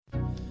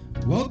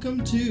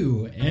Welcome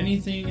to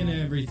Anything and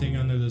Everything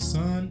Under the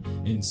Sun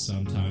and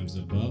Sometimes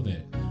Above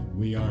It.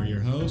 We are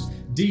your hosts,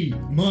 D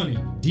Money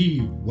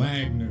D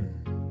Wagner.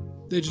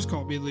 They just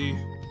call me Lee.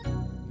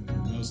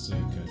 Mostly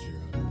because you're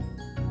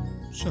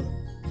ugly. Shut up.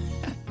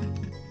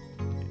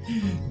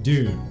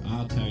 Dude,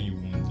 I'll tell you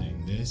one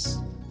thing. This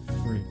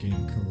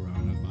freaking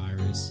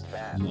coronavirus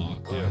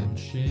lockdown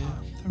shit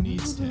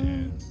needs to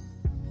end.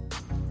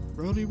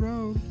 Roadie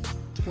Road,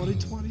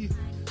 2020.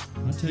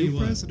 I'll tell you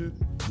what. President.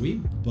 We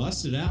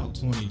busted out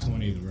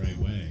 2020 the right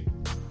way.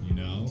 You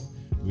know,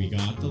 we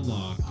got the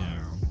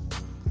lockdown.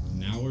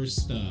 Now we're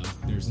stuck.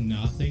 There's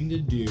nothing to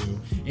do.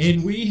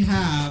 And we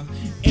have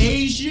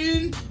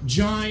Asian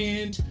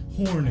giant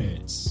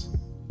hornets.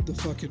 The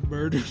fucking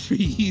murder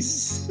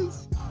bees.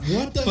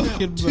 What the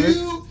fucking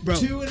hell? Bro.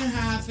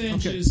 2.5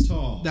 inches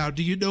tall. Now,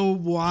 do you know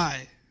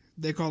why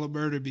they call them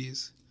murder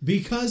bees?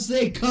 Because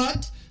they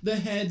cut the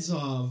heads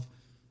off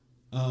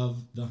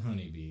of the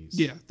honeybees.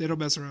 Yeah, they don't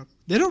mess around.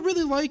 They don't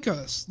really like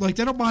us. Like,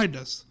 they don't mind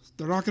us.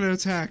 They're not going to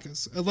attack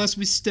us unless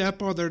we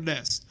step on their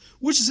nest,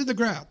 which is in the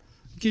ground,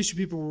 in case you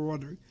people were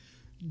wondering.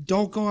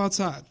 Don't go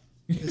outside.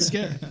 It's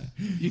scary.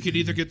 You can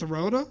either get the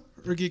Rona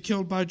or get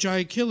killed by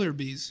giant killer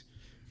bees.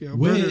 You know,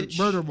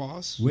 murder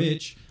wasps.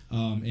 Which,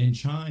 in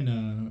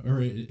China,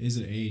 or is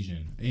it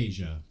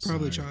Asia?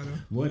 Probably sorry.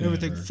 China. Whatever.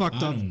 Everything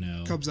fucked up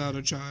know. comes out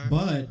of China.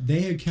 But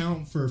they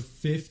account for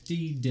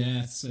 50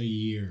 deaths a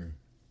year.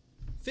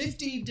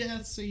 50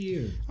 deaths a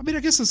year. I mean, I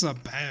guess that's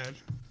not bad.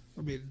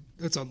 I mean,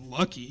 that's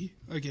unlucky,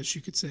 I guess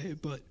you could say,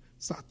 but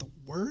it's not the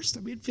worst. I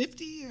mean,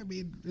 50, I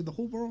mean, in the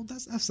whole world,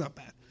 that's not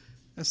bad.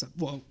 That's not,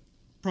 well,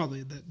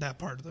 probably in that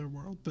part of the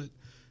world, but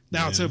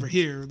now it's over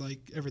here, like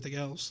everything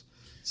else.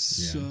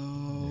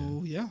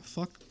 So, yeah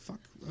fuck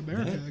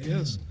America, I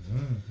guess.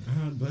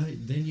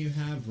 But then you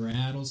have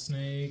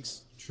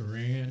rattlesnakes,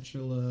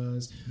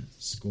 tarantulas,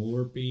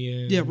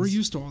 scorpions. Yeah, we're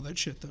used to all that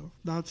shit, though.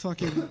 Not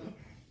fucking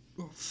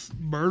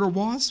murder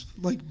wasp.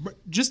 Like,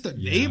 just the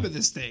name of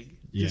this thing.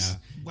 Yeah. Just,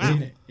 wow.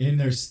 And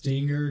their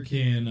stinger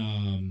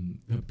can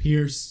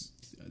pierce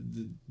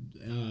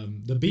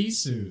the bee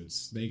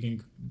suits. They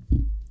can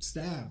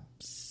stab.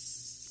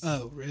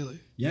 Oh, really?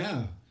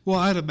 Yeah. Well,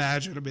 I'd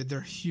imagine. I mean,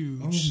 they're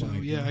huge. Oh so, my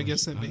yeah, gosh. I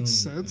guess that makes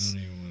sense. I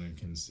don't even want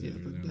to consider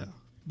them.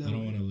 No. I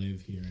don't want to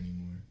live here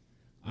anymore.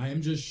 I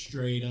am just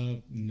straight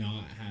up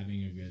not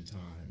having a good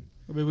time.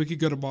 I mean, we could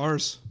go to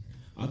Mars.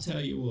 I'll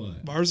tell you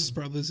what. Mars is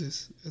probably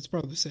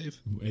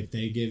safe. If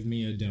they give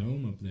me a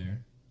dome up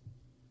there.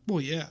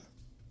 Well, yeah.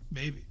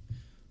 Maybe.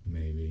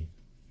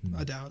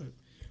 I doubt it.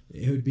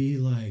 It would be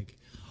like,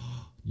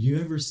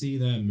 you ever see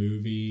that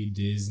movie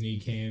Disney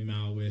came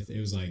out with? It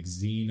was like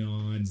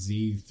Xenon,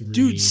 Z3.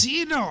 Dude,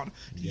 Xenon!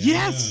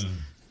 Yeah.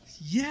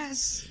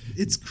 Yes!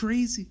 It's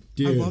crazy.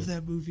 Dude, I love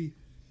that movie.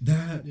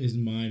 That is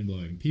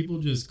mind-blowing. People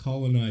just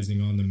colonizing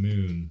on the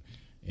moon,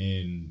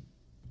 and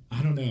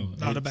I don't know.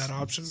 Not a bad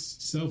option.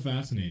 So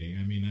fascinating.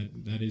 I mean,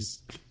 that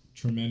is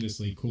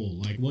tremendously cool.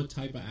 Like, what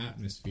type of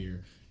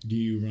atmosphere do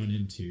you run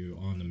into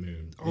on the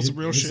moon? Oh, some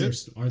real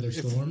shit. Are there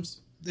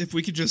storms? If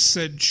we could just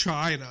send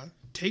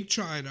take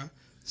China,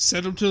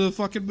 send them to the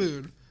fucking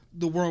moon,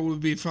 the world would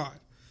be fine.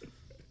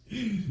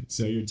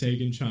 So you're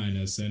taking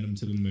China, send them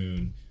to the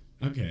moon.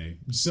 Okay.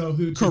 So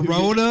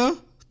Corona,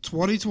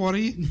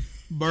 2020,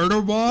 murder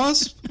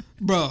wasp?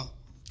 Bro,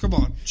 come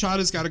on.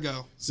 China's got to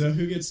go. So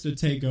who gets to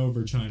take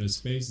over China's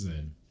space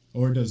then?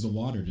 Or does the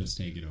water just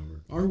take it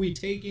over? Are we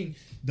taking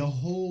the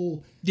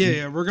whole...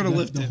 Yeah, we're going to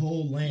lift it. The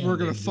whole land. We're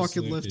going to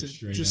fucking lift it.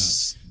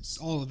 Just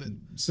all of it.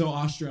 So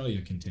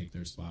Australia can take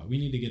their spot. We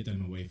need to get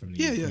them away from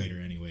the equator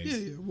anyways.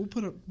 Yeah, we'll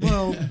put up...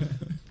 Well,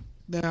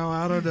 now,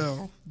 I don't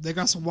know. They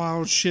got some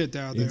wild shit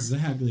down there.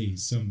 Exactly.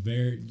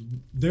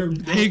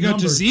 They got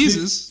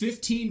diseases.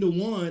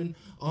 15-1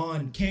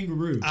 on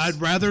kangaroo.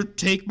 I'd rather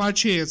take my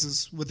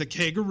chances with a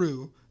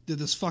kangaroo than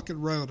this fucking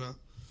Rona.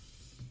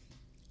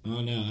 Oh,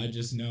 no, I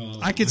just know.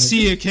 I can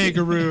see a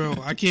kangaroo.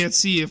 I can't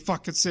see a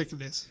fucking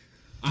sickness.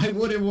 I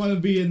wouldn't want to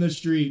be in the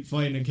street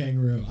fighting a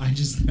kangaroo. I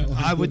just know.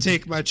 I would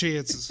take my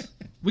chances.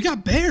 We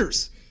got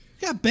bears.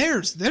 I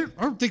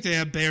don't think they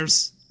have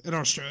bears in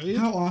Australia.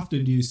 How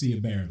often do you see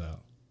a bear, though?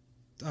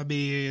 I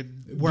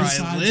mean, where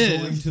Besides I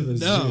live, going to the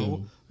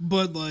zoo.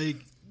 But, like,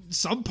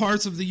 some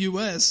parts of the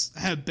U.S.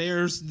 have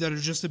bears that are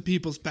just in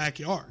people's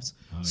backyards.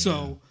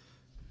 I'm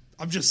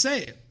just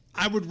saying,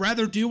 I would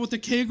rather deal with a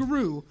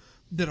kangaroo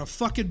than a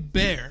fucking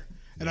bear.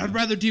 And I'd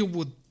rather deal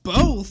with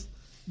both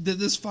than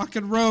this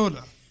fucking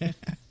Rona.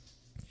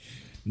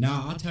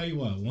 Now, I'll tell you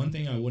what. One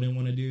thing I wouldn't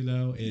want to do,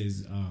 though,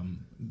 is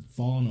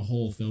fall in a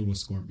hole filled with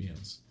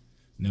scorpions.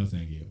 No,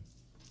 thank you.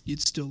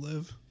 You'd still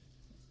live.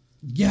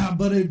 Yeah,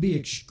 but it'd be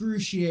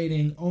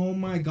excruciating. Oh,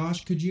 my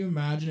gosh. Could you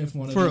imagine if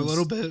one of them... For a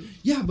little bit.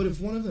 Yeah, but if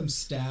one of them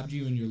stabbed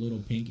you in your little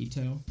pinky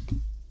toe...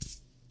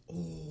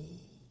 Oh.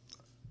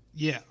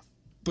 Yeah.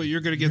 But you're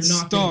going to get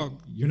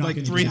stung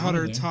like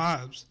 300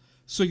 times.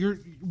 So you're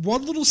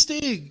one little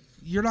sting,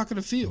 you're not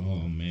going to feel.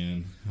 Oh,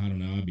 man. I don't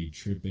know. I'd be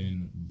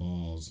tripping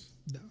balls.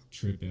 No.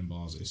 Tripping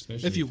balls,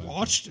 especially if you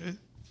watched it.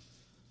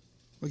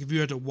 Like, if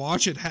you had to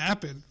watch it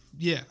happen,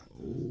 yeah.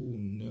 Oh,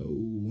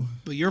 no.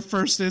 your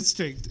first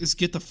instinct is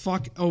get the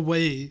fuck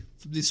away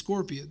from these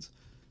scorpions.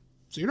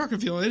 So you're not going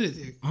to feel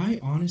anything. I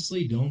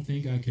honestly don't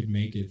think I could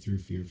make it through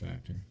Fear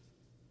Factor.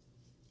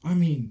 I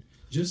mean,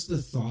 just the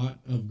thought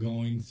of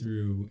going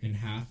through and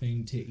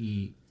having to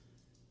eat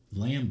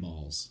lamb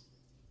balls.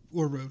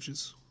 Or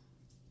roaches.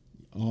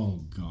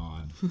 Oh,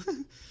 God.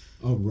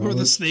 A roach? Or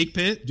the snake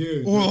pit.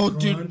 Dude.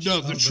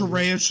 The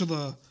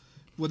tarantula.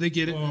 When they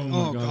get it.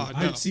 Oh, my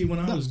God. No. See, when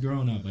I was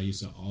growing up, I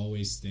used to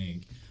always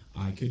think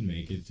I could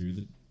make it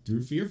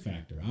through Fear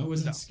Factor. I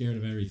wasn't scared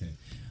of everything.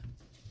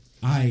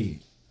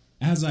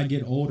 As I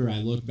get older, I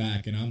look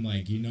back and I'm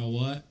like, you know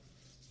what?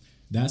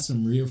 That's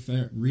some real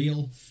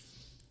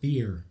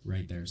fear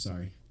right there.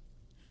 Sorry.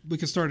 We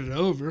can start it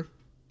over.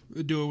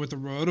 Do it with the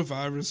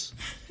rotavirus.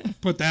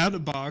 Put that in a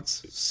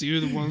box. See who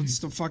the wants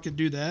to fucking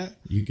do that.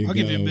 I'll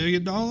give you $1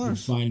 million.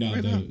 Find out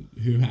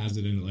who has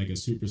it in like a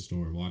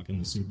superstore. Walk in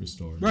the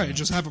superstore. Right.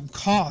 Just have them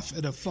cough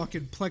in a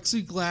fucking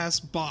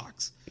plexiglass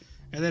box.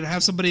 And then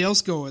have somebody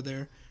else go in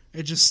there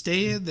and just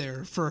stay in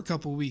there for a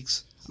couple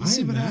weeks. I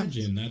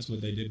imagine that's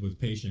what they did with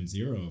Patient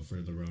Zero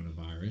for the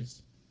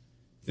coronavirus.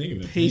 Think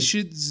of it.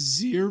 Patient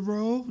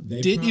Zero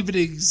didn't even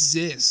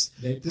exist.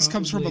 This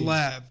comes from a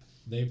lab.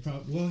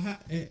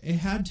 It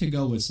had to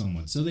go with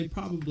someone. So they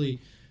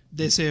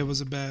say it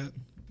was a bat.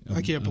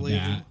 I can't believe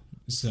bat.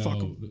 it.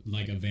 So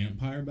like a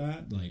vampire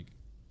bat, like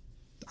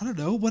I don't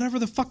know, whatever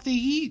the fuck they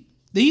eat.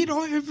 They eat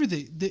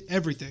everything.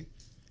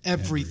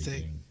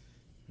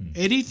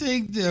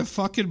 Anything that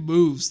fucking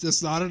moves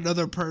that's not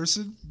another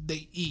person,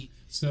 they eat.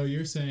 So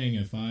you're saying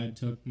if I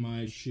took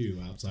my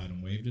shoe outside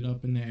and waved it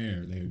up in the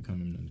air, they would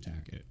come in and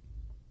attack it?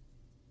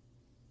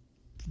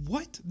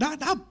 What?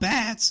 Not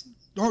bats.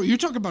 Oh, you're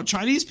talking about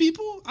Chinese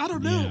people? I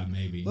don't know. Yeah,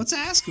 maybe. Let's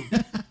ask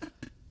them.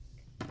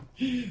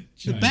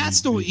 The bats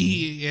don't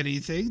eat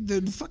anything.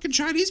 The fucking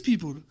Chinese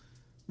people.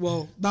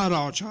 Well, not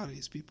all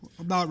Chinese people.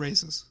 I'm not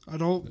racist. I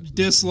don't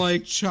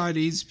dislike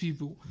Chinese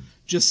people.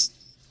 Just,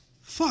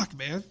 fuck,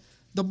 man.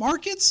 The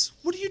markets?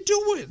 What are you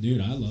doing? Dude,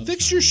 I love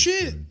Fix Chinese your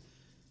shit. Food.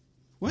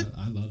 What?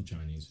 I love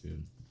Chinese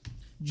food.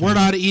 We're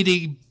not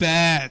eating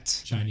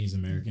bat. Chinese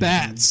American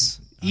bats.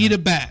 food. Eat a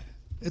bat.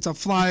 It's a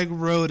flying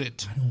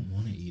rodent. I don't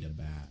want to eat a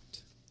bat.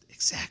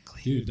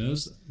 Exactly. Dude,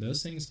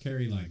 those things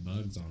carry like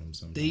bugs on them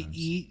sometimes. They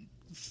eat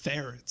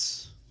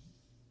ferrets.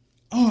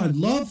 Oh, I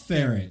love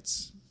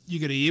ferrets. You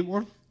gonna eat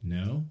one?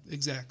 No.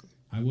 Exactly.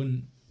 I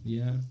wouldn't.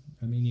 Yeah.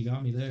 I mean, you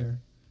got me there.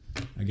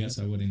 I guess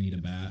I wouldn't eat a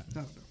bat. I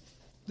don't know.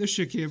 This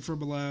shit came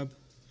from a lab.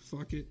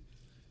 Fuck it.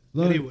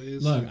 Look,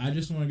 Anyways. I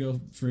just want to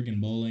go friggin'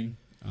 bowling.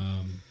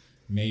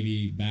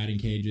 Maybe batting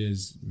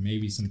cages.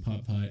 Maybe some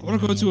putt-putt. I want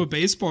to go to a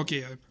baseball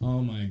game. Oh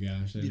my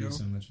gosh, that'd be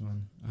so much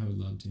fun. I would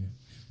love to.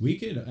 We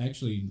could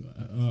actually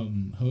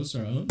host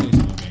our own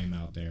baseball game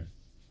out there.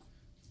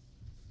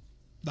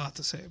 Not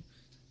the same.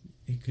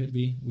 It could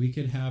be. We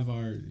could have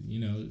our,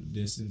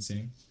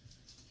 distancing.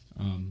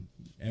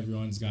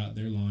 Everyone's got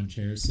their lawn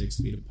chairs 6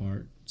 feet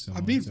apart. So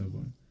on and so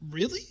forth.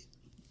 Really?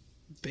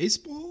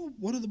 Baseball?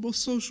 One of the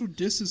most social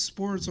distance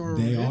sports are.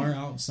 They are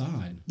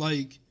outside.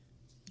 Like,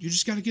 you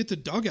just got to get the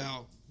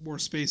dugout more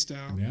spaced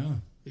out. Yeah.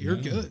 You're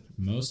good.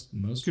 Most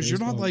because you're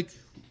not like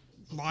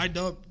lined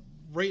up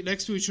right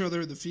next to each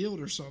other in the field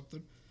or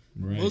something.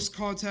 Right. Most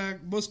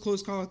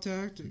close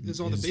contact is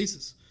on the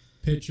bases.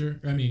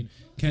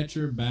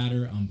 Catcher,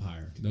 batter,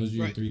 umpire. Those are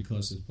your 3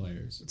 closest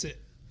players. That's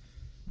it.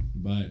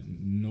 But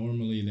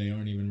normally they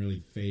aren't even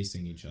really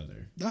facing each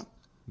other. No.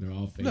 They're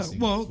all facing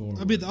forward.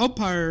 I mean, the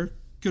umpire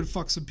could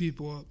fuck some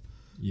people up.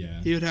 Yeah.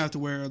 He would have to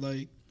wear,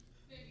 like,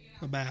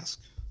 a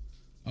mask.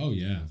 Oh,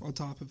 yeah. On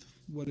top of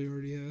what he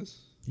already has.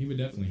 He would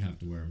definitely have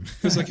to wear a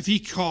mask. Because, like, if he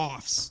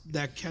coughs,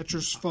 that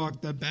catcher's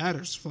fucked, that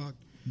batter's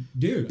fucked.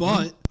 Dude,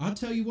 but I'll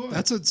tell you what.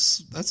 That's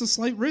a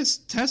slight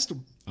risk. Test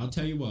him. I'll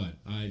tell you what.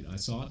 I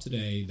saw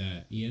today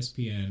that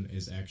ESPN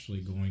is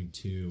actually going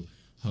to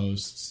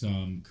host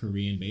some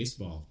Korean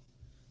baseball.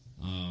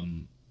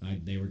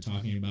 They were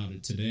talking about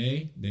it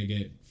today. They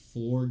get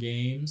 4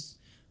 games.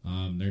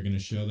 They're going to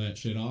show that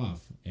shit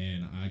off.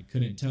 And I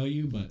couldn't tell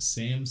you, but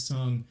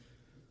Samsung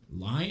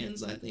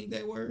Lions, I think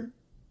they were,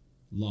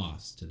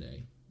 lost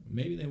today.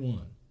 Maybe they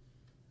won.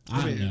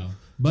 I don't know.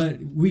 But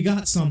we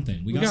got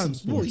something. We got some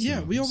sports. Well, yeah,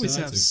 we always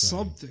have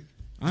something.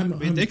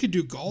 They could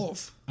do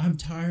golf. I'm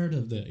tired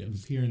of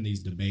hearing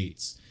these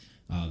debates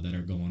that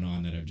are going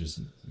on that are just.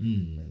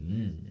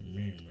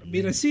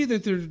 I see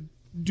that they're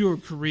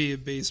doing Korean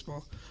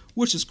baseball,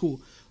 which is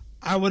cool.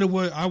 I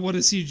want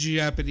to see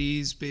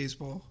Japanese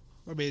baseball.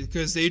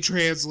 Because they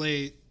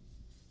translate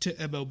to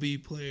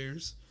MLB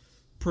players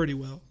pretty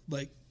well.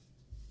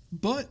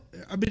 But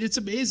it's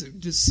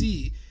amazing to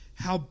see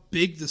how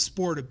big the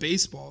sport of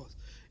baseball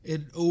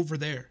is over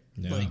there.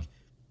 Yeah.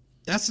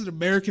 That's an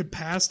American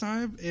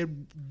pastime,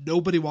 and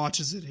nobody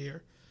watches it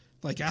here.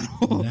 At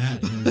all.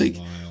 That is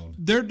wild.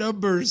 Their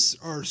numbers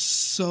are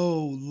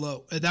so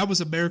low. And that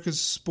was America's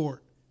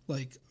sport.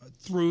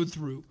 Through and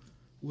through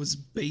was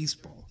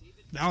baseball.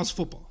 Now it's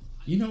football.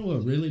 You know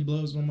what really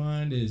blows my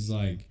mind is,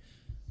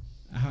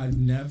 I've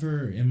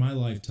never, in my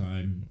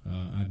lifetime,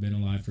 I've been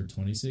alive for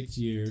 26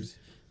 years.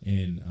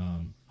 and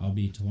I'll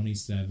be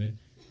 27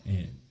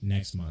 and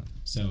next month.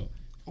 So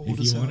Old if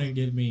as you hell. want to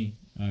give me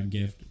a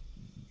gift,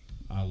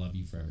 I love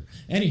you forever.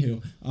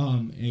 Anywho,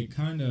 it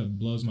kind of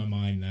blows my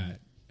mind that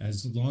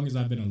as long as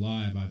I've been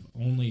alive, I've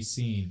only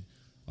seen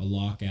a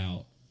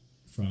lockout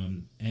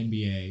from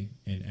NBA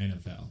and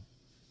NFL.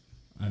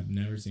 I've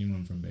never seen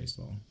one from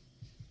baseball.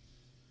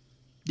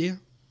 Yeah.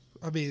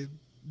 I mean,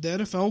 the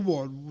NFL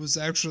one was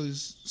actually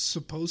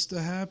supposed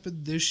to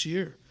happen this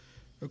year,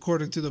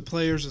 according to the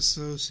Players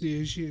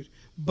Association.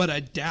 But I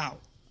doubt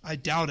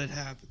it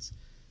happens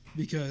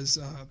because,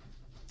 I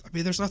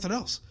mean, there's nothing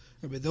else.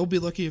 I mean, they'll be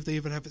lucky if they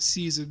even have a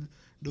season,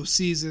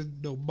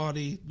 no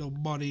money,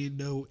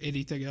 no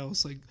anything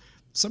else. Like,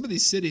 some of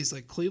these cities,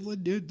 like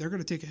Cleveland, dude, they're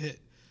going to take a hit.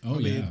 Oh, I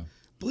mean, yeah.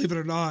 believe it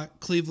or not,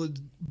 Cleveland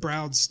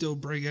Browns still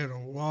bring in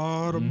a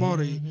lot of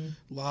money,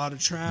 a lot of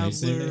They travelers.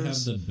 say they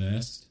have the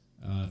best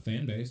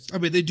fan base. I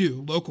mean, they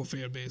do, local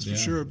fan base for Yeah,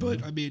 sure.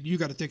 But, yeah. I mean, you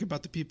got to think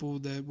about the people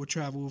that would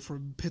travel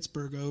from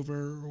Pittsburgh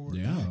over or,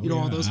 Yeah, you know, oh,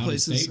 all yeah, those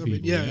places. out-of-state I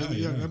mean, people.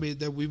 yeah. I mean,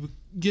 that we would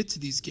get to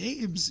these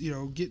games, you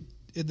know, get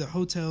in the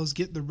hotels,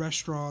 get in the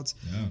restaurants,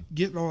 Yeah.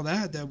 getting all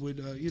that would,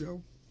 you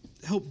know,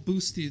 help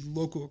boost the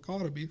local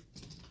economy.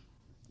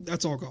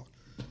 That's all gone.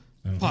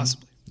 Uh-huh.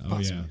 Possibly. Oh,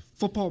 yeah.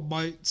 Football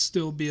might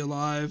still be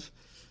alive.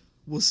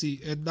 We'll see.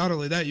 And not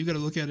only that, you got to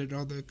look at it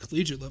on the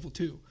collegiate level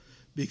too,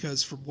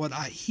 because from what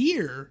I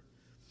hear,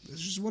 this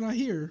is what I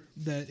hear,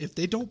 that if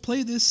they don't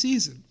play this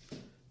season,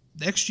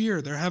 next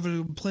year they're having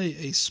them play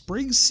a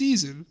spring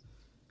season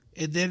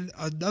and then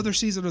another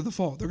season of the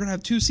fall. They're going to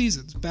have 2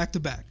 seasons back to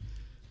back.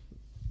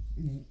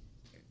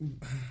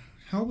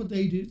 How would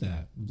they do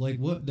that? Like,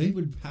 what? They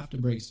would have to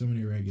break so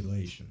many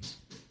regulations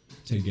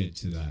to get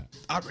to that.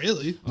 Not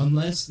really.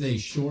 Unless they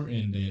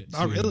shortened it.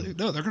 Not really.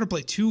 No, they're going to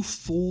play 2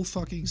 full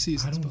fucking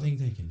seasons. I don't bud. think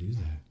they can do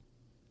that.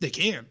 They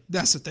can.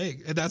 That's the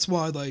thing. And that's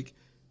why, like,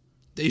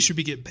 they should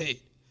be getting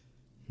paid.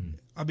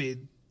 I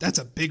mean, that's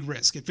a big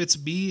risk. If it's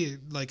me,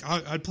 like,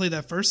 I'd play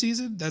that first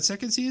season, that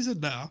second season,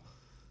 no.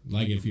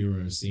 Like if you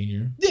were a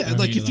senior. Yeah, I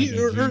like mean, if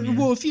you, a junior.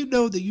 well, if you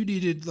know that you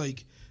needed,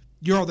 like,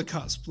 you're on the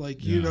cusp.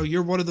 Like, you Yeah. know,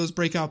 you're one of those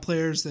breakout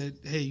players that,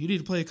 hey, you need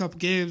to play a couple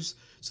games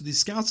so these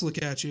scouts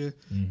look at you,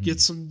 get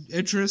some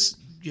interest,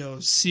 you know,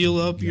 seal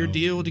up your Go,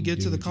 deal to get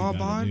do to the what you gotta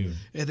combine, do.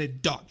 and then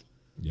done.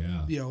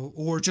 Yeah. You know,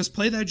 or just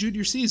play that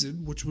junior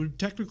season, which would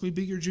technically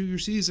be your junior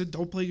season.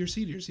 Don't play your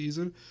senior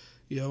season,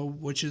 you know,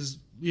 which is,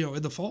 you know,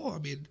 in the fall. I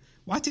mean,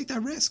 why take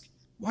that risk?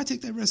 Why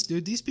take that risk,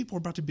 dude? These people are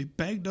about to be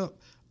banged up.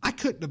 I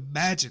couldn't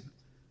imagine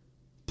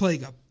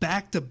playing a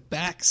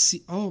back-to-back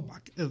oh, my.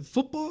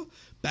 Football,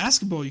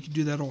 basketball, you can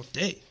do that all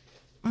day.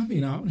 I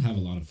mean, I would have a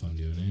lot of fun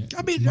doing it.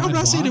 I mean, My I'm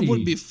not saying it body-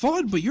 wouldn't be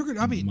fun, but you're going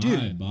to, I mean, my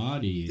dude.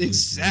 body. is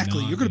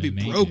Exactly. not You're going to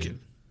gonna be make broken. it.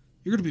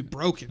 You're going to be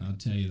broken. I'll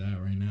tell you that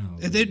right now.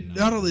 And It's then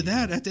not only gonna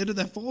that, make at the end of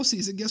that fall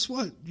season, guess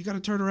what? You got to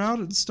turn around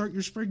and start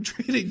your spring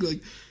training.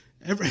 Like,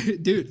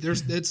 dude,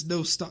 that's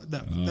no stop.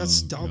 No,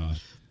 that's Oh, dumb.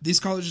 gosh. These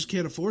colleges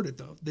can't afford it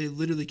though. They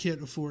literally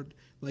can't afford.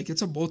 Like,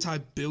 it's a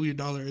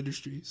multi-billion-dollar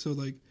industry. So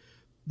like,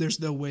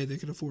 there's no way they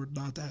can afford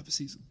not to have a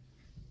season.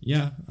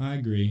 Yeah, I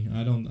agree.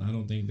 I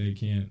don't think they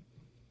can't.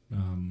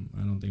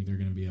 I don't think they're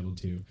going to be able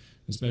to,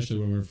 especially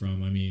where we're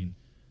from. I mean,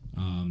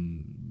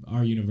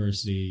 our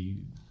university,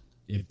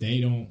 if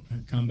they don't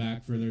come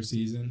back for their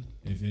season,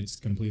 if it's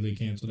completely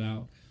canceled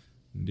out,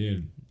 dude,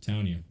 I'm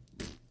telling you,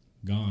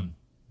 gone,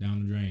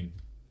 down the drain,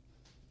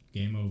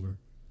 game over.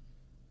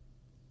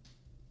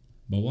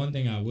 But one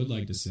thing I would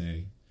like to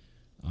say,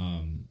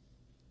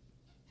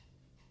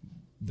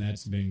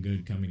 that's been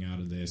good coming out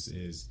of this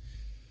is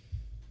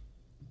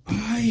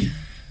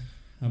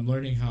I'm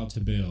learning how to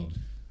build.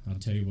 I'll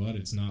tell you what,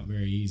 it's not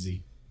very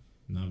easy.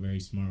 I'm not very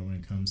smart when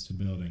it comes to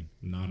building.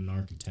 I'm not an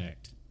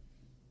architect.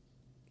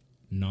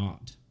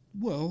 Not.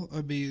 Well,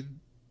 I mean,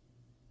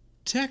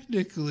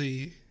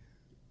 technically,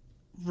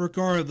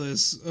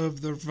 regardless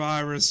of the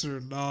virus or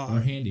not,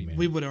 Or handyman.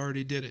 we would have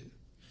already did it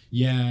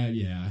Yeah,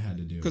 I had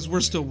to do it. because one we're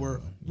way still or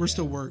working. another. We're Yeah.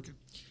 still working.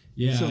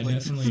 Yeah, So I like,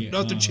 definitely.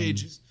 nothing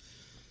changes.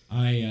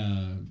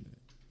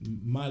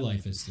 My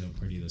life is still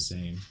pretty the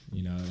same.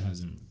 You know, it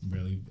hasn't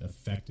really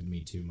affected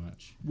me too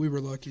much. We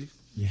were lucky.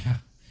 Yeah,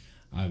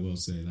 I will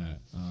say that.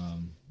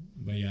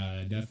 But yeah,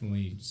 I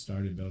definitely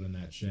started building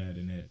that shed,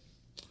 and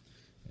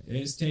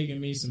it's taken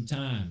me some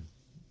time,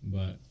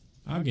 but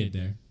I'll get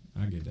there.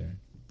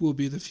 Will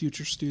be the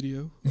future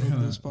studio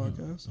of this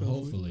podcast.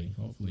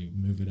 Hopefully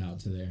move it out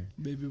to there.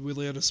 Maybe we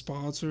land a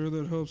sponsor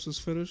that helps us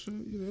finish it.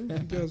 You know,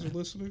 you guys are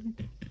listening.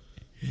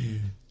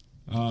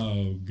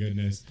 Oh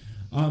goodness.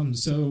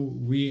 So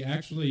we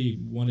actually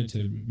wanted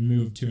to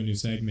move to a new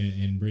segment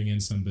and bring in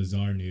some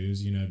bizarre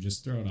news. You know,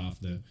 just throw it off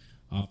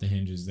the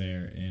hinges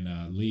there.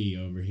 And Lee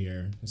over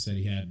here said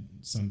he had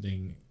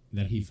something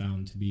that he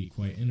found to be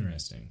quite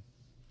interesting.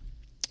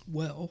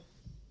 Well,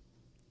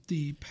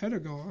 the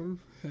Pentagon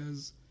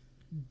has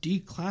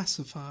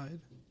declassified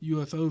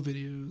UFO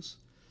videos,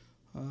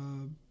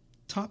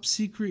 top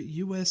secret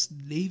U.S.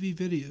 Navy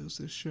videos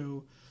that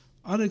show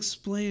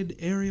unexplained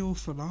aerial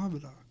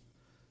phenomena.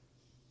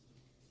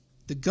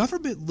 The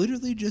government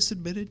literally just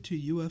admitted to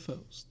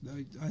UFOs.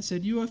 I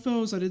said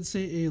UFOs, I didn't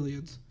say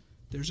aliens.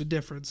 There's a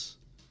difference.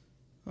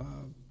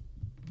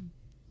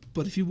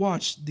 But if you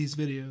watch these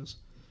videos,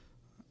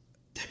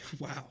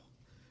 wow.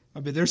 I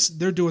mean,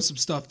 they're doing some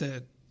stuff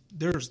that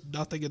there's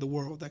nothing in the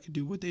world that can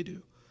do what they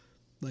do.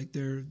 Like,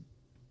 they're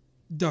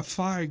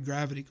defying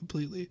gravity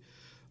completely.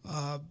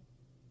 And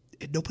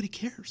nobody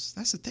cares.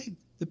 That's the thing.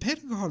 The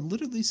Pentagon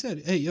literally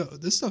said, hey, yo,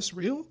 this stuff's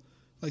real?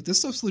 Like, this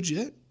stuff's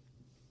legit?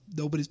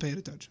 Nobody's paying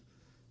attention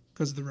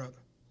because of the Rona.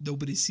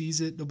 Nobody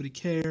sees it. Nobody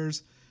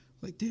cares.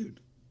 Like, dude,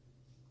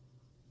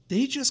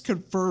 they just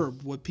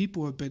confirmed what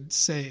people have been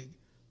saying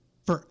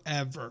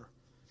forever.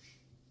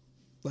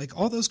 Like,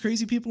 all those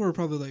crazy people are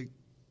probably like,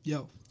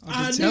 yo,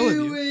 I've been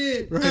telling you.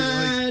 It. Right,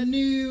 I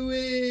knew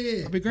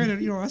it. I mean,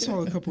 granted, I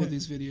saw a couple of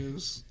these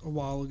videos a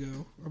while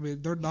ago. I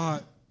mean, they're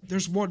not.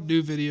 There's one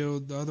new video.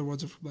 The other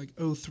ones are from like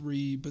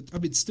 2003. But, I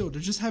mean, still, they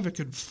just haven't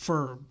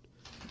confirmed.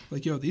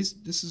 Like, yo, this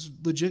is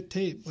legit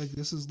tape. Like,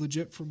 this is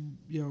legit from,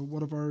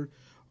 one of our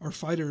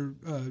fighter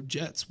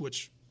jets,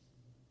 which,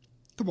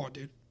 come on,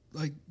 dude.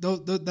 Like,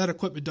 that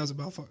equipment doesn't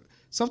malfunction.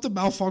 Something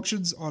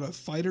malfunctions on a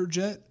fighter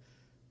jet,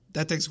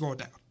 that thing's going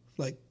down.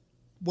 Like,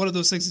 one of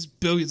those things is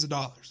billions of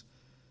dollars.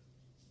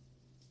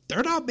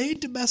 They're not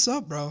made to mess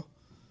up, bro.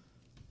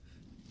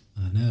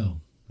 I know.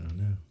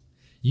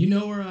 You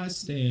know where I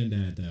stand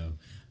at, though.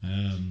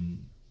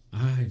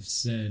 I've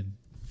said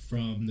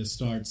from the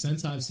start,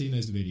 since I've seen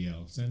this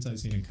video, since I've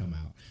seen it come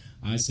out,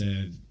 I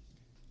said,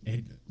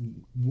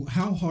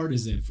 how hard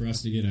is it for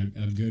us to get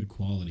a good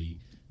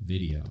quality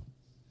video?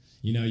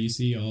 You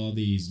see all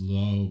these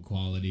low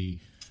quality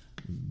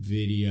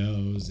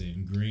videos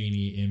and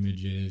grainy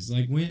images.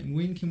 Like,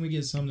 when can we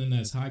get something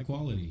that's high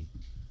quality?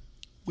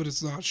 But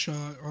it's not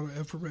shot on an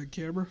infrared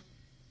camera.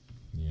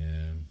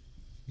 Yeah,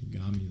 you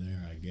got me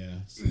there, I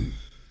guess.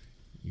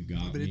 You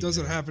got me. But it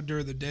doesn't happen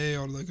during the day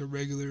on like a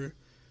regular.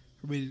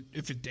 I mean,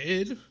 if it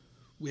did,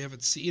 we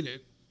haven't seen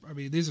it. I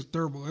mean, these are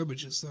thermal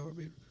images, though. I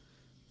mean,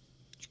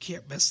 you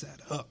can't mess that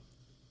up.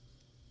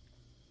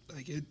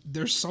 Like,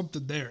 there's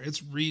something there.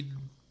 It's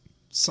reading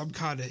some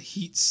kind of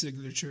heat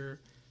signature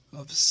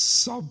of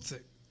something.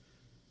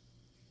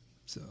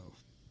 So,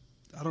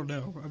 I don't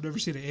know. I've never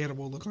seen an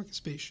animal look like a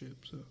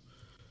spaceship. So,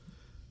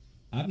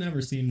 I've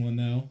never seen one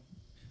though,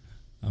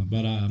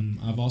 but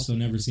I've also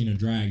never seen a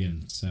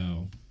dragon.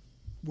 So,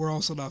 we're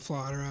also not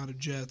flying around in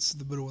jets in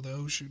the middle of the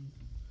ocean.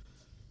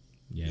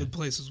 Yeah. In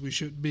places we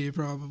shouldn't be,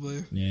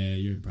 probably. Yeah,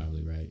 you're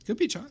probably right. Could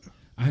be China.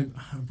 I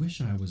wish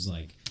I was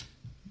like,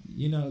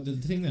 the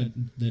thing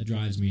that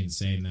drives me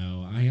insane,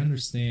 though, I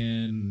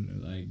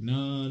understand, like,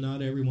 no,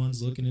 not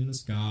everyone's looking in the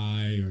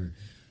sky, or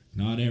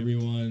not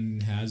everyone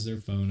has their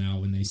phone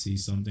out when they see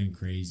something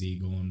crazy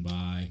going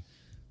by.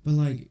 But,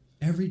 like,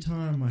 every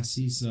time I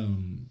see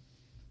some,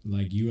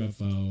 like,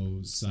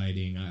 UFO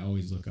sighting, I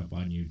always look up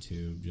on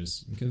YouTube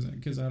just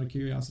because out of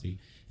curiosity.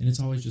 And it's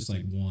always just,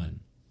 like, one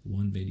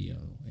video,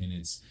 and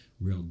it's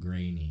real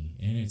grainy,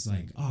 and it's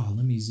like, oh,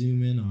 let me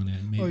zoom in on it.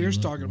 Oh, you're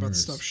talking about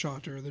stuff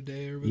shot during the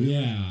day or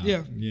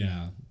whatever.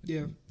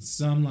 Yeah.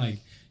 Some, like,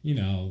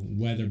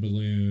 weather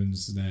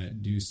balloons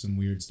that do some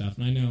weird stuff.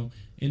 And I know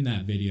in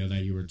that video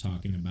that you were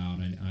talking about,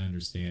 I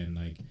understand,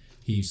 like,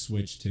 he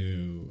switched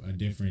to a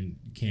different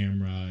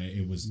camera,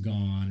 it was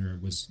gone, or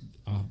it was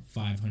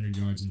 500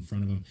 yards in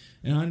front of him.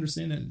 And I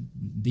understand that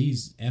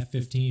these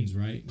F-15s,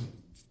 right?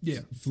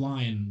 Yeah.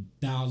 Flying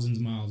thousands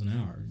of miles an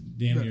hour.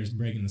 Damn near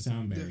breaking the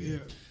sound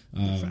barrier.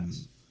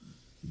 Fast.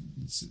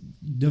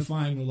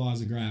 Defying the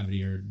laws of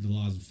gravity or the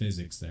laws of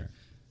physics there.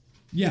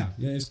 Yeah,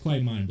 it's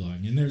quite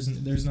mind-blowing. And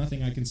there's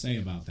nothing I can say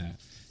about that.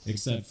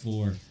 Except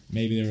for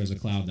maybe there was a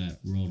cloud that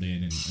rolled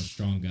in and a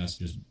strong gust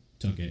just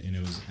took it. And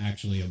it was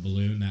actually a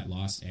balloon that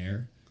lost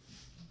air.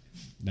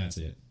 That's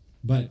it.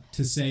 But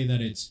to say that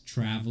it's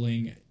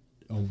traveling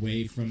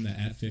away from the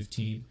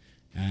F-15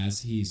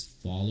 as he's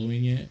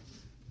following it,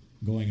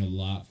 going a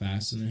lot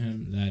faster than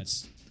him,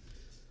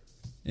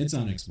 it's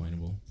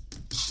unexplainable.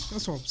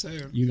 That's what I'm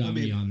saying. You got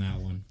me on that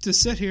one. To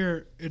sit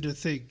here and to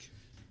think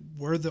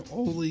we're the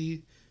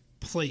only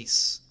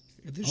place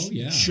in this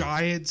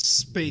giant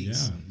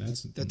space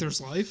that there's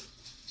life,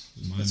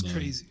 that's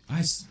crazy.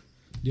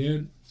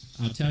 Dude,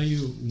 I'll tell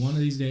you, one of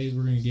these days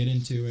we're going to get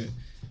into it,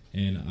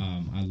 and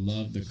I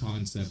love the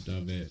concept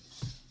of it.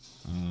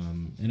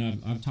 And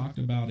I've talked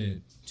about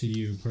it to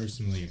you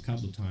personally a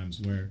couple of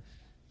times where,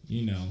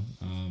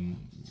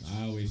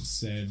 I always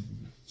said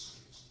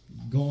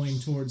going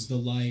towards the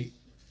light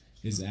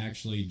is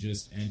actually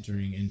just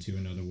entering into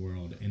another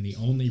world. And the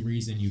only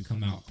reason you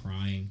come out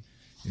crying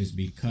is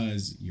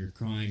because you're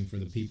crying for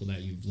the people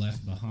that you've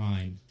left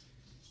behind.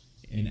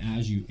 And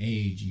as you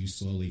age, you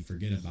slowly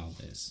forget about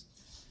this.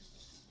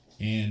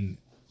 And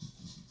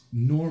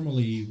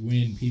normally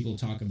when people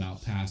talk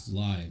about past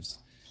lives,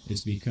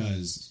 it's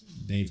because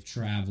they've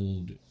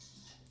traveled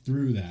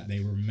through that. They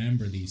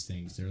remember these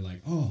things. They're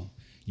like, oh,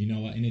 you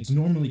know what? And it's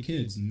normally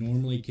kids.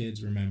 Normally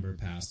kids remember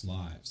past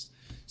lives.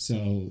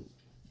 So,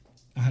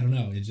 I don't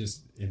know.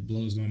 It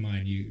blows my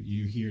mind.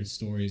 You hear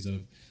stories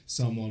of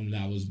someone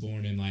that was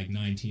born in like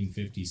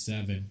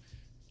 1957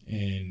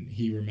 and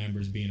he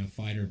remembers being a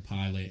fighter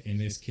pilot, and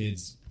this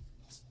kid's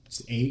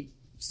 8,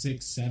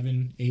 6,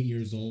 7, 8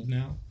 years old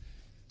now.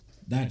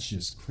 That's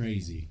just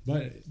crazy.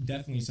 But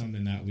definitely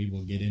something that we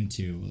will get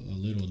into a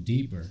little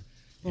deeper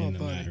in the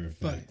matter of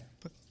fact.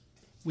 But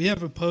we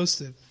haven't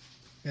posted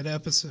an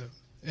episode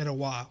in a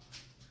while.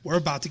 We're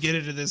about to get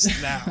into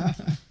this now.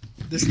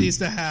 This needs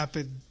to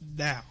happen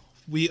now.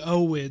 We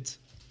owe it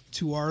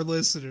to our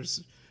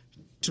listeners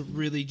to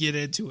really get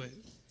into it.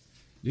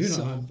 Dude,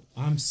 so,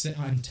 I'm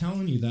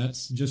telling you,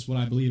 that's just what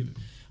I believe.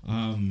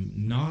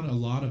 Not a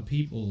lot of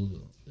people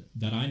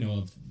that I know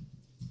of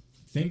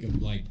think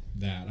of like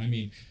that. I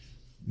mean,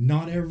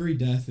 not every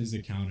death is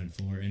accounted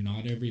for, and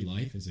not every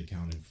life is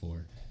accounted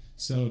for.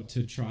 So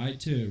to try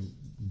to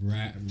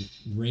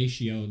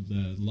ratio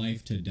the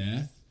life to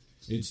death,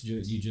 it's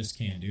just, you just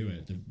can't do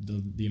it.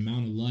 The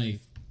amount of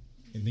life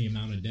and the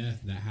amount of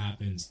death that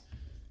happens,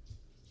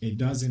 it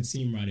doesn't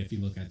seem right if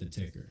you look at the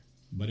ticker.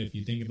 But if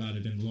you think about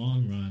it in the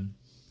long run,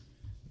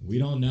 we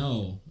don't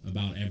know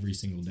about every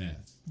single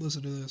death.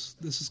 Listen to this.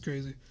 This is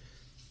crazy.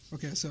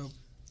 Okay, so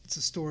it's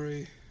a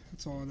story.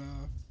 It's on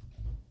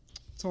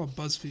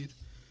BuzzFeed.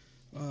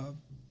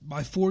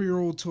 My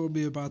 4-year-old told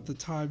me about the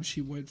time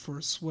she went for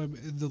a swim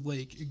in the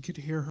lake and could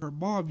hear her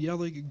mom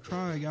yelling and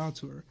crying out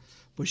to her,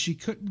 but she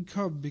couldn't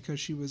come because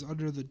she was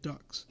under the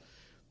ducks.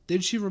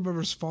 Then she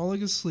remembers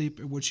falling asleep,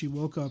 and when she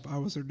woke up, I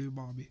was her new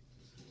mommy.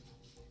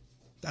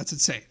 That's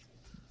insane.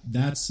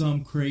 That's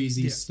some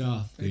crazy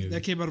stuff, dude.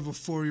 That came out of a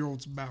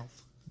 4-year-old's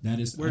mouth.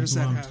 That's what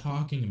I'm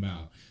talking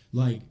about.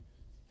 Like,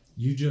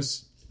 you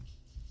just...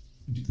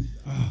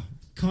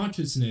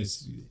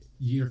 consciousness...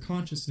 Your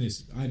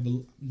consciousness,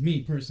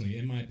 me personally,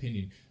 in my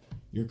opinion,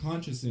 your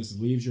consciousness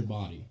leaves your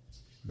body.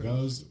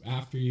 Goes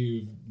after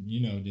you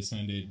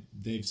descended.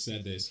 They've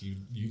said this. You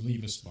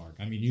leave a spark.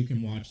 I mean, you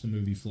can watch the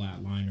movie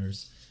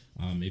Flatliners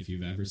if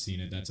you've ever seen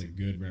it. That's a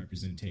good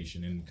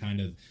representation and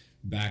kind of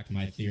backed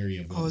my theory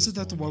of. Isn't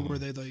that the one where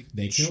they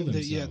kill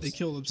themselves? They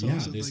kill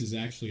themselves. Yeah, this is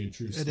actually a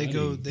true study.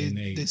 And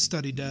they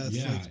study death.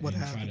 Yeah, what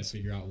and happens. try to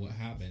figure out what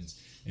happens.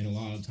 And a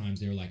lot of times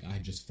they're like, I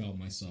just felt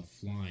myself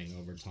flying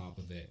over top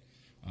of it.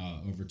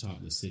 Over top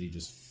of the city,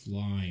 just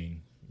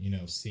flying,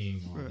 seeing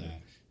all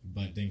that,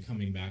 but then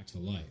coming back to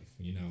life.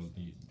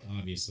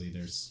 Obviously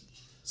there's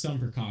some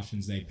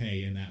precautions they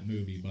pay in that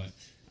movie, but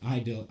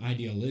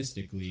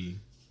idealistically,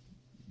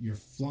 you're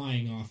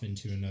flying off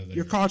into another.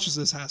 Your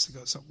consciousness has to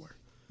go somewhere.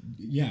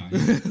 Yeah,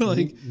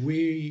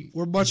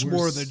 we're much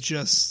more than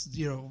just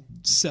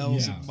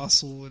cells and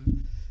muscle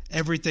and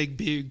everything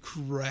being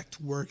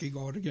correct, working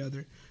all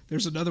together.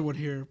 There's another one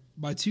here.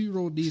 My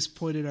 2-year-old niece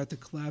pointed at the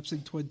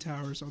collapsing Twin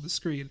Towers on the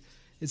screen.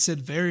 It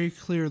said very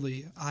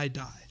clearly, I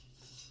die.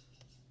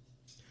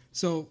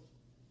 So,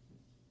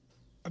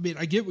 I mean,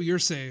 I get what you're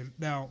saying.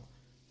 Now,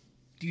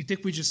 do you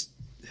think we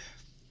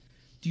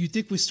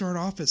start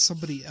off as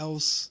somebody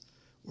else,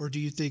 or do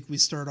you think we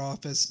start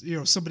off as,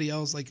 somebody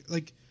else?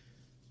 Like,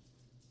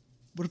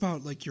 what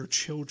about like your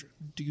children?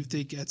 Do you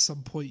think at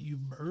some point you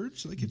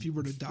merge? Like if you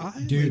were to die,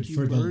 dude, you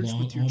for merge the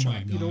with your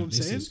child. You know what I'm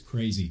saying? This is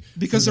crazy.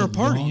 Because they're a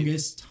part of you. For the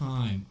longest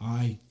time,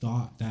 I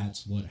thought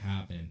that's what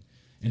happened,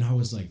 and I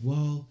was like,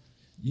 well,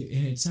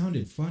 and it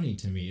sounded funny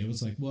to me. It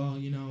was like, well,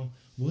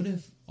 what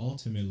if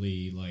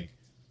ultimately, like,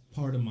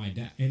 part of my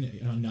dad in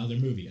another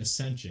movie,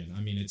 Ascension. I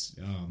mean, it's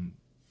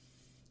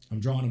I'm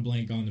drawing a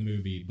blank on the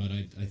movie, but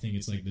I think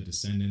it's like The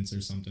Descendants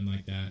or something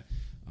like that.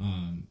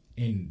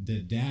 And the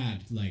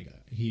dad,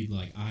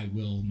 I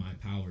will my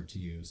power to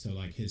you. So,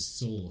 like, his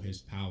soul, his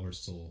power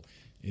soul,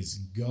 is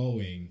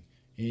going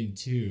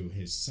into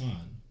his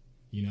son.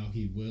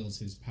 He wills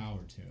his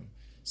power to him.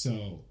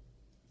 So,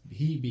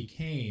 he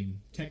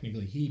became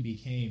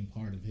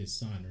part of his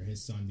son, or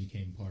his son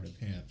became part of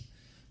him.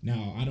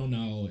 Now, I don't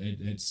know,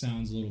 it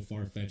sounds a little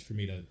far-fetched for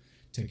me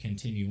to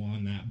continue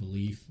on that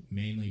belief,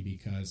 mainly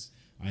because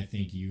I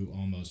think you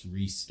almost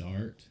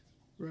restart.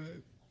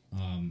 Right.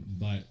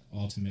 But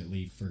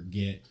ultimately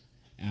forget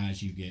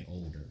as you get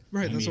older.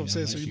 Right, that's what I'm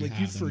saying. So you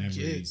forget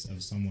memories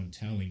of someone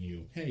telling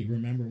you, "Hey,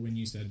 remember when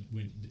you said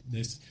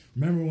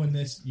Remember when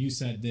you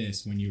said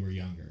this when you were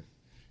younger?"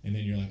 And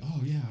then you're like,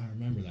 "Oh yeah, I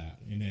remember that."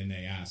 And then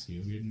they ask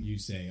you, and you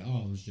say,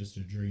 "Oh, it was just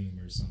a dream"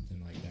 or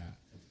something like that.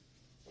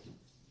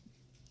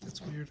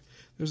 That's weird.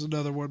 There's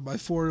another one. My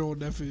 4-year-old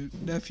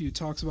nephew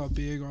talks about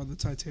being on the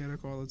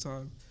Titanic all the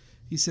time.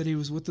 He said he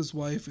was with his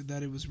wife and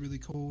that it was really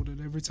cold,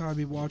 and every time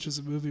he watches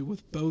a movie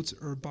with boats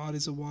or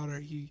bodies of water,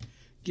 he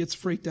gets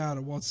freaked out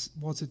and wants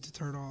it to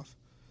turn off.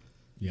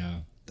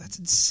 Yeah. That's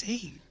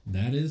insane.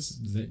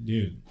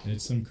 Dude,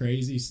 it's some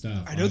crazy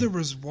stuff. I know there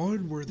was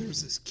one where there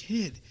was this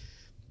kid,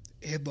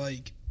 and,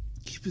 like,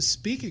 he was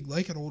speaking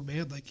like an old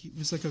man, like he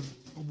was like a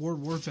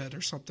World War vet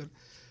or something,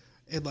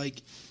 and,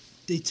 like,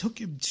 they took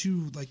him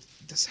to, like,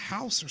 this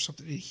house or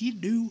something, and he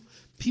knew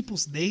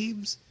people's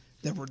names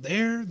that were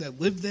there, that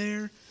lived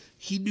there.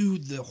 He knew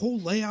the whole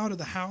layout of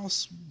the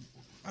house.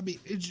 I mean,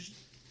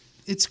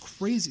 it's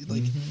crazy.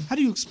 Like, how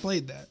do you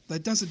explain that?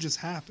 That doesn't just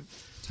happen.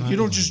 You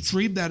don't just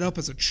dream that up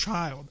as a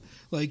child.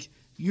 Like,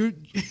 you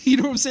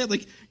know what I'm saying?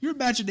 Like, your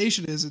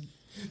imagination isn't,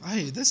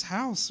 hey, this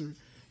house, or,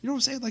 You know what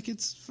I'm saying? Like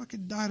it's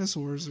fucking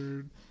dinosaurs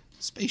or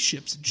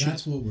spaceships and shit.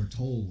 That's what we're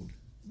told.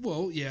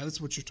 Well, yeah,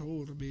 that's what you're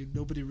told. I mean,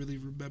 nobody really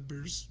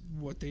remembers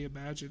what they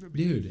imagine. I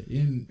mean,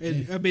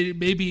 Dude, I mean,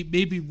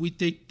 maybe we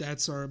think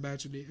that's our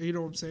imagination. You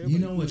know what I'm saying? You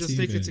Like, know we what's just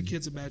think even- it's a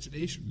kid's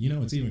imagination. You know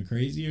what's even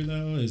crazier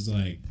though is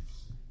like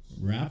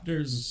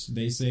raptors.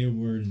 They say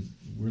we're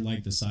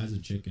like the size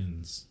of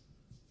chickens.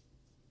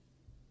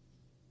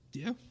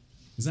 Yeah.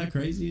 Is that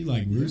crazy?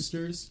 Like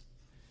roosters?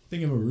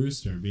 Think of a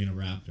rooster being a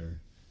raptor.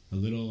 A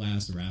little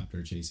ass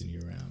raptor chasing you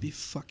around. Be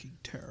fucking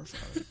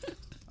terrifying.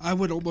 I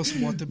would almost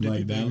want them to Like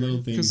be that bigger,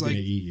 little thing's like,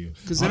 gonna eat you.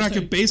 because then I'll I tell-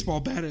 can baseball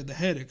bat it in the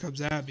head. It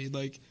comes at me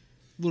like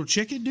little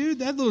chicken dude.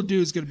 That little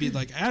dude's gonna be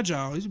like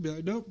agile. He's gonna be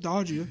like, nope,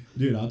 dodge you.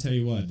 Dude, I'll tell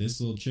you what. This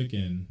little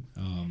chicken.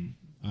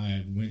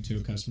 I went to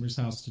a customer's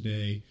house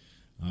today.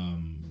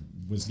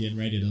 Was getting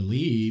ready to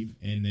leave,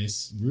 and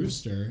this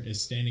rooster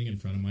is standing in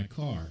front of my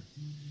car.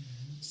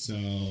 So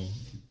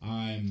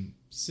I'm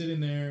sitting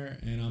there,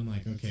 and I'm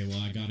like, okay, well,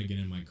 I got to get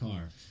in my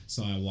car.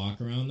 So I walk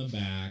around the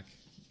back,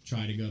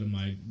 try to go to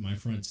my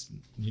front,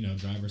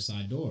 driver's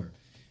side door,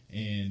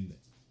 and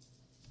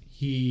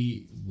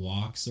he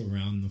walks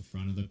around the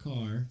front of the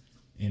car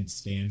and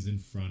stands in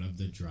front of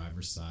the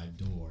driver's side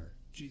door.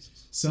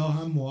 Jesus. So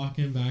I'm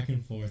walking back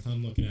and forth.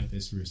 I'm looking at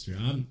this rooster.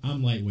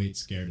 I'm lightweight,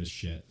 scared as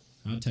shit.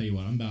 I'll tell you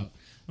what. I'm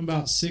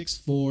about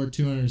 6'4",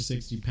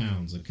 260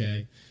 pounds.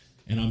 Okay,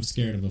 and I'm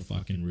scared of a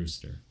fucking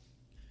rooster,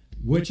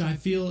 which I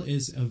feel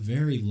is a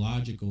very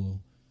logical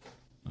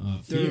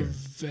They're fear.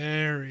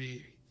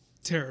 very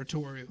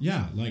territorial.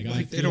 Yeah, like I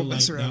they feel don't like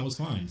mess that around. was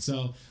fine.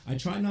 So I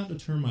try not to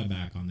turn my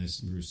back on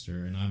this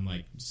rooster, and I'm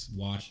like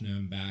watching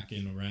him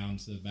backing around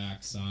to the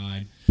back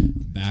side,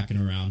 backing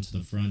around to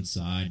the front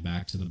side,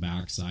 back to the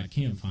back side.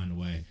 Can't find a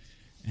way,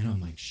 and I'm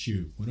like,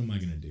 shoot, what am I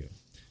gonna do?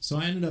 So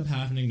I ended up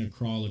having to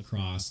crawl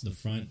across the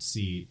front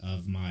seat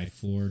of my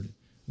Ford.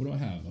 What do I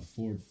have? A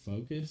Ford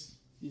Focus?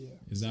 Yeah.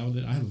 Is that what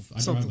it? I drive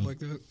Something a like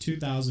that.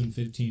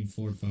 2015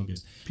 Ford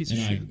Focus, Piece of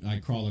and shit. I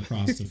crawl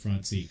across the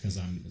front seat because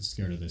I'm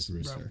scared of this Bro,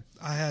 rooster.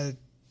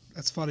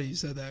 that's funny you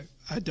said that.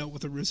 I dealt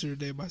with a rooster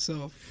today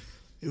myself.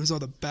 It was on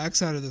the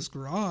backside of this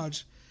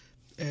garage,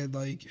 and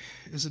like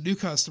it was a new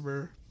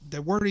customer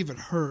that weren't even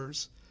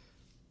hers.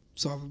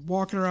 So I'm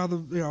walking around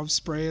I'm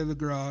spraying the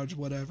garage,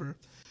 whatever,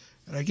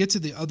 and I get to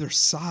the other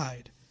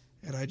side,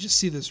 and I just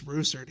see this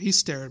rooster, and he's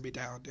staring me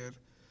down, dude.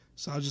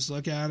 So I just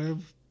look at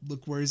him,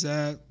 look where he's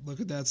at, look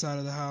at that side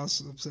of the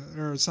house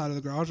or side of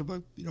the garage. I'm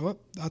like, you know what?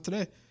 Not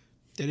today.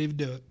 Didn't even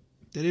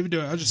do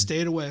it. I just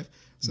stayed away.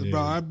 So,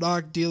 bro, I'm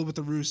not dealing with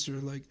the rooster.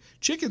 Like,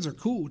 chickens are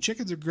cool.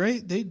 Chickens are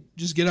great. They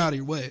just get out of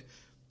your way.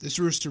 This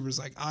rooster was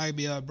like eyeing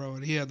me up, bro,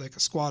 and he had like a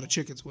squad of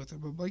chickens with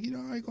him. I'm like,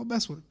 I ain't gonna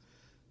mess with him.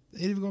 They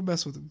ain't even gonna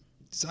mess with him.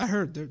 'Cause I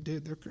heard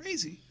they're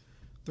crazy.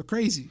 They're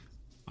crazy.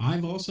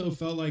 I've also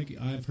felt like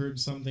I've heard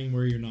something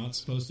where you're not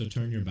supposed to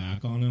turn your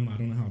back on them. I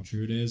don't know how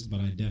true it is, but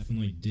I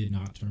definitely did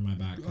not turn my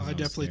back. 'Cause I was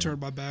definitely scared. turned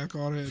my back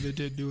on it, and it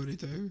didn't do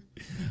anything.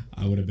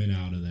 I would have been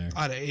out of there.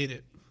 I'd have ate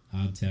it.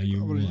 I'll tell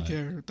you I wouldn't what.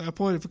 care. At that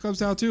point, if it comes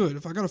down to it,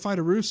 if I got to fight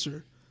a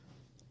rooster,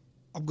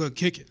 I'm going to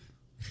kick it.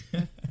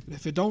 And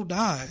if it don't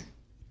die,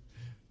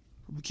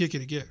 I'm going to kick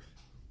it again.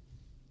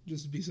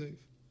 Just to be safe.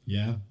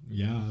 Yeah,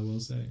 I will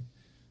say.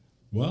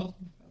 Well,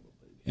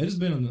 it has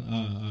been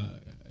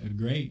a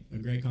great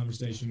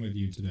conversation with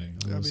you today.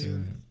 I will say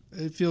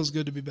that. It feels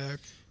good to be back.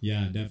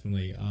 Yeah,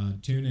 definitely.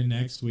 Tune in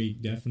next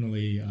week.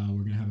 Definitely,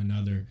 we're gonna have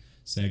another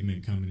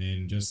segment coming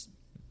in. Just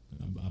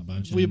a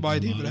bunch. We of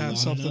might a even lot have of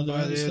something other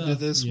by the end stuff, of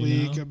this you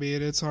week. know? I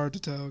mean, it's hard to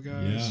tell,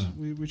 guys.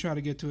 Yeah. We try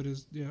to get to it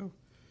as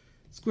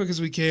as quick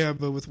as we can,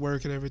 but with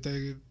work and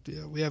everything,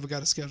 we haven't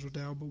got a schedule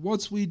down. But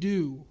once we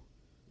do,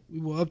 we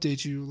will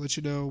update you, let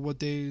you know what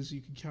days you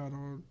can count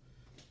on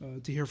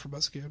to hear from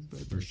us again.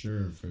 But For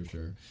sure.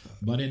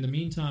 But in the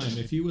meantime,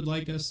 if you would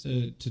like us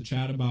to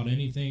chat about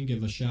anything,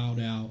 give a shout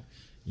out.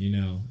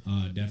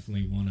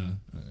 Definitely want to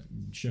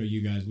show you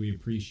guys we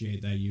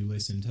appreciate that you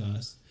listen to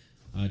us.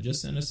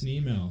 Just send us an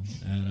email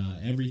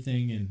at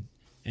everything and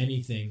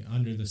anything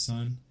under the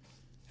sun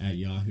at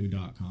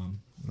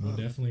yahoo.com. We'll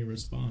definitely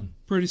respond.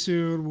 pretty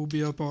soon we'll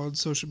be up on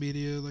social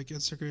media like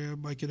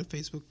Instagram, might get a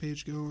Facebook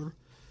page going.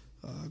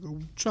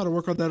 Go try to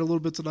work on that a little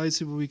bit tonight,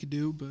 see what we can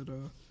do. But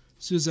as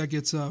soon as that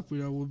gets up,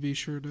 we'll be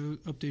sure to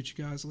update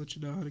you guys and let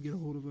you know how to get a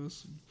hold of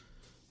us.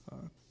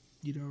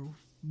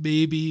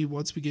 Maybe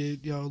once we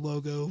get a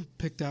logo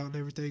picked out and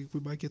everything, we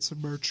might get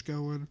some merch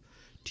going,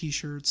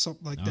 T-shirts,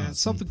 something like that,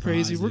 something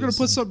crazy. We're gonna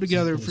put something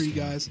together for you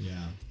guys.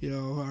 Yeah.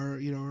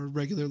 Our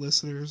regular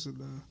listeners,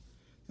 and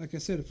like I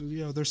said, if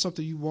there's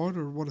something you want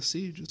or want to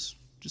see, just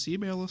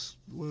email us.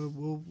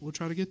 We'll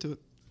try to get to it.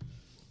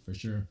 For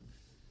sure.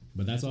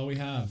 But that's all we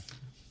have.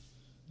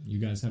 You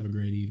guys have a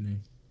great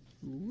evening.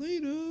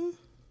 Later.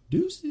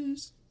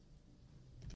 Deuces.